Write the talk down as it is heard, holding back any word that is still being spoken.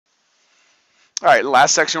All right, the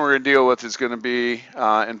last section we're going to deal with is going to be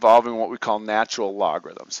involving what we call natural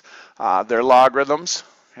logarithms. They're logarithms.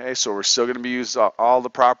 Okay, so we're still going to be using all the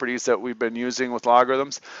properties that we've been using with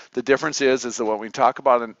logarithms. The difference is that when we talk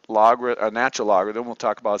about a natural logarithm, we'll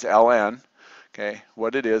talk about as ln. Okay,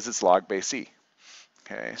 what it is, it's log base e.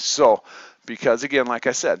 Okay, so because again, like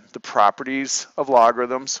I said, the properties of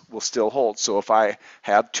logarithms will still hold. So if I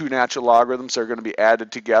have two natural logarithms that are going to be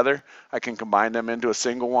added together, I can combine them into a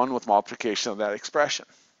single one with multiplication of that expression.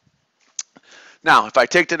 Now, if I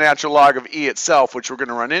take the natural log of e itself, which we're going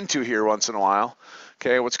to run into here once in a while,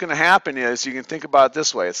 okay, what's going to happen is you can think about it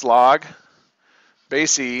this way. It's log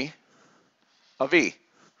base e of e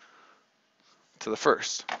to the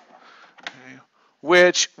first. Okay,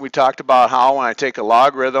 which we talked about how when I take a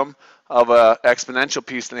logarithm of an exponential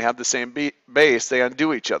piece and they have the same base, they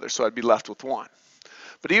undo each other, so I'd be left with 1.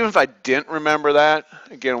 But even if I didn't remember that,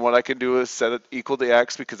 again, what I can do is set it equal to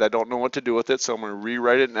x because I don't know what to do with it, so I'm going to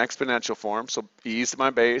rewrite it in exponential form. So e is my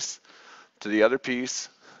base to the other piece,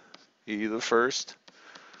 e to the first,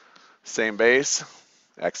 same base,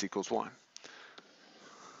 x equals 1.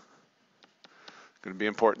 Going to be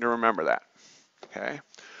important to remember that. Okay.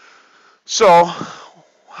 So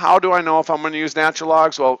how do I know if I'm going to use natural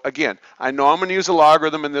logs? Well, again, I know I'm going to use a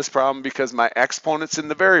logarithm in this problem because my exponent's in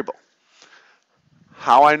the variable.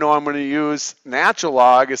 How I know I'm going to use natural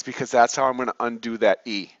log is because that's how I'm going to undo that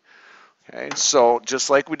e. Okay, so just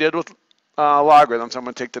like we did with logarithms, I'm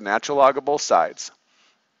going to take the natural log of both sides.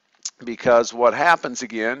 Because what happens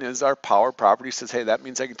again is our power property says, hey, that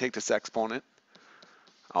means I can take this exponent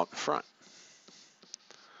out in front.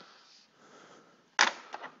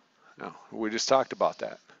 Now, we just talked about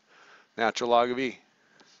that. Natural log of e.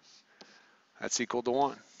 That's equal to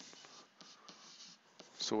 1.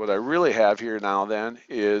 So what I really have here now then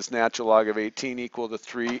is natural log of 18 equal to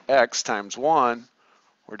 3x times 1,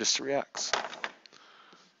 or just 3x.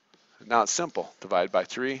 And now it's simple. Divide by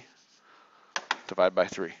 3, divide by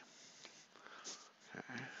 3. Okay.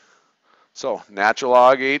 So natural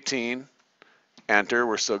log 18, enter.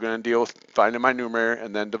 We're still going to deal with finding my numerator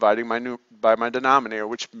and then dividing by my denominator,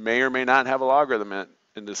 which may or may not have a logarithm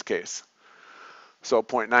in this case. So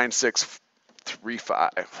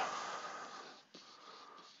 0.9635.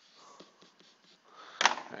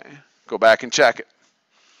 Okay. Go back and check it.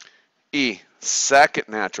 E, second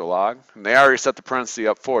natural log, and they already set the parenthesis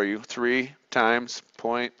up for you. 3 times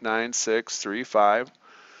 0.9635. I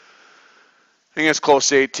think it's close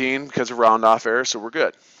to 18 because of round off error, so we're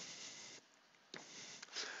good.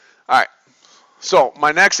 All right, so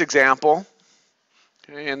my next example,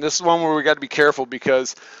 okay, and this is one where we got to be careful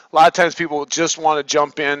because a lot of times people just want to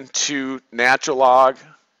jump into natural log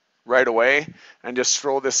right away and just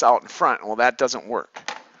throw this out in front. Well, that doesn't work.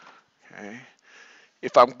 Okay.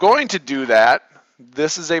 If I'm going to do that,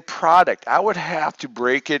 this is a product. I would have to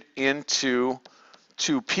break it into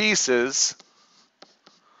two pieces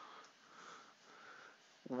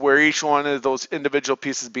where each one of those individual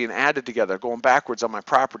pieces being added together, going backwards on my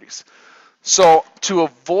properties. So to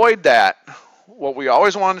avoid that, what we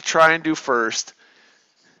always want to try and do first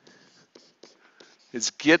is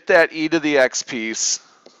get that e to the x piece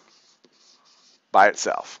by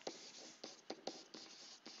itself.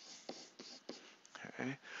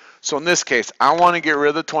 Okay. So in this case, I want to get rid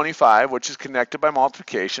of the 25, which is connected by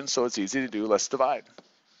multiplication, so it's easy to do. Let's divide.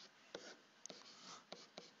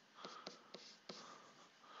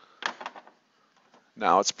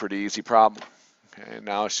 Now it's a pretty easy problem. Okay,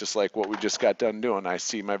 now it's just like what we just got done doing. I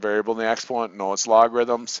see my variable in the exponent, know it's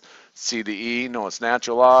logarithms. See the e, know it's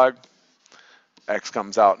natural log. X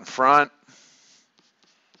comes out in front.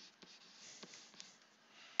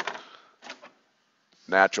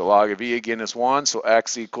 Natural log of e again is 1, so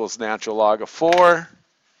x equals natural log of 4.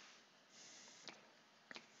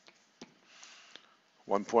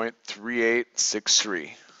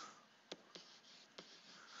 1.3863.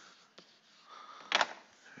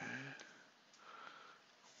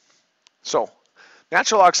 So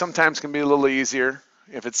natural log sometimes can be a little easier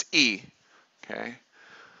if it's e, okay?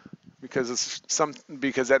 Because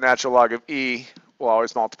that natural log of e will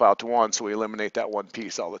always multiply out to 1, so we eliminate that one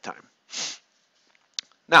piece all the time.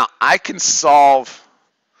 Now, I can solve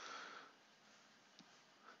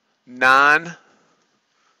non-e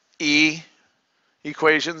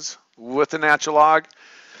equations with the natural log.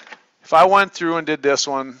 If I went through and did this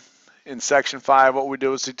one in section 5, what we did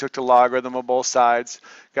was we took the logarithm of both sides,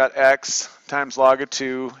 got x times log of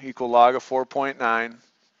 2 equal log of 4.9,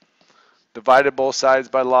 divided both sides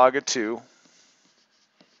by log of 2.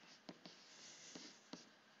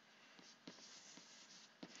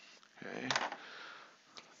 Okay.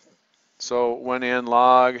 So went in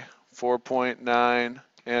log 4.9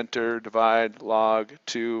 enter, divide, log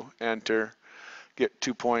 2, enter, get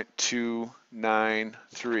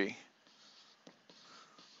 2.293. Okay.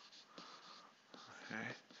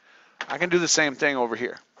 I can do the same thing over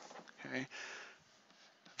here. Okay.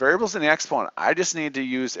 Variables in the exponent, I just need to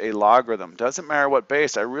use a logarithm. Doesn't matter what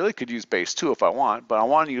base, I really could use base 2 if I want, but I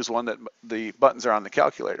want to use one that the buttons are on the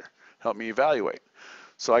calculator. Help me evaluate.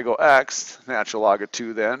 So I go x, natural log of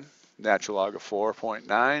 2 then, natural log of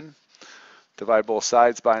 4.9, divide both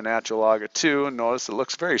sides by natural log of 2, and notice it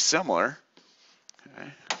looks very similar.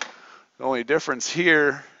 Okay. The only difference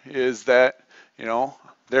here is that,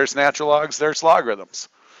 there's natural logs, there's logarithms.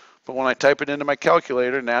 But when I type it into my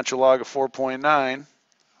calculator, natural log of 4.9,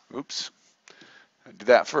 oops, I do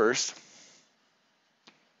that first.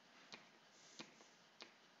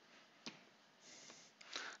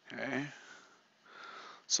 Okay.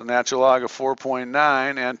 So natural log of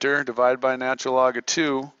 4.9, enter, divide by natural log of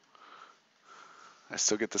 2, I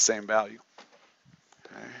still get the same value.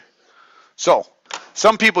 Okay. So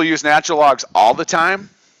some people use natural logs all the time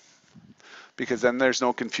because then there's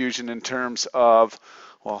no confusion in terms of,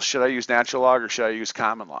 well, should I use natural log or should I use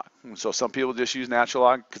common log? And so some people just use natural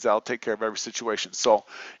log because that'll take care of every situation. So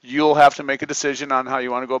you'll have to make a decision on how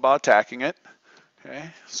you want to go about attacking it. Okay,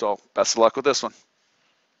 so best of luck with this one.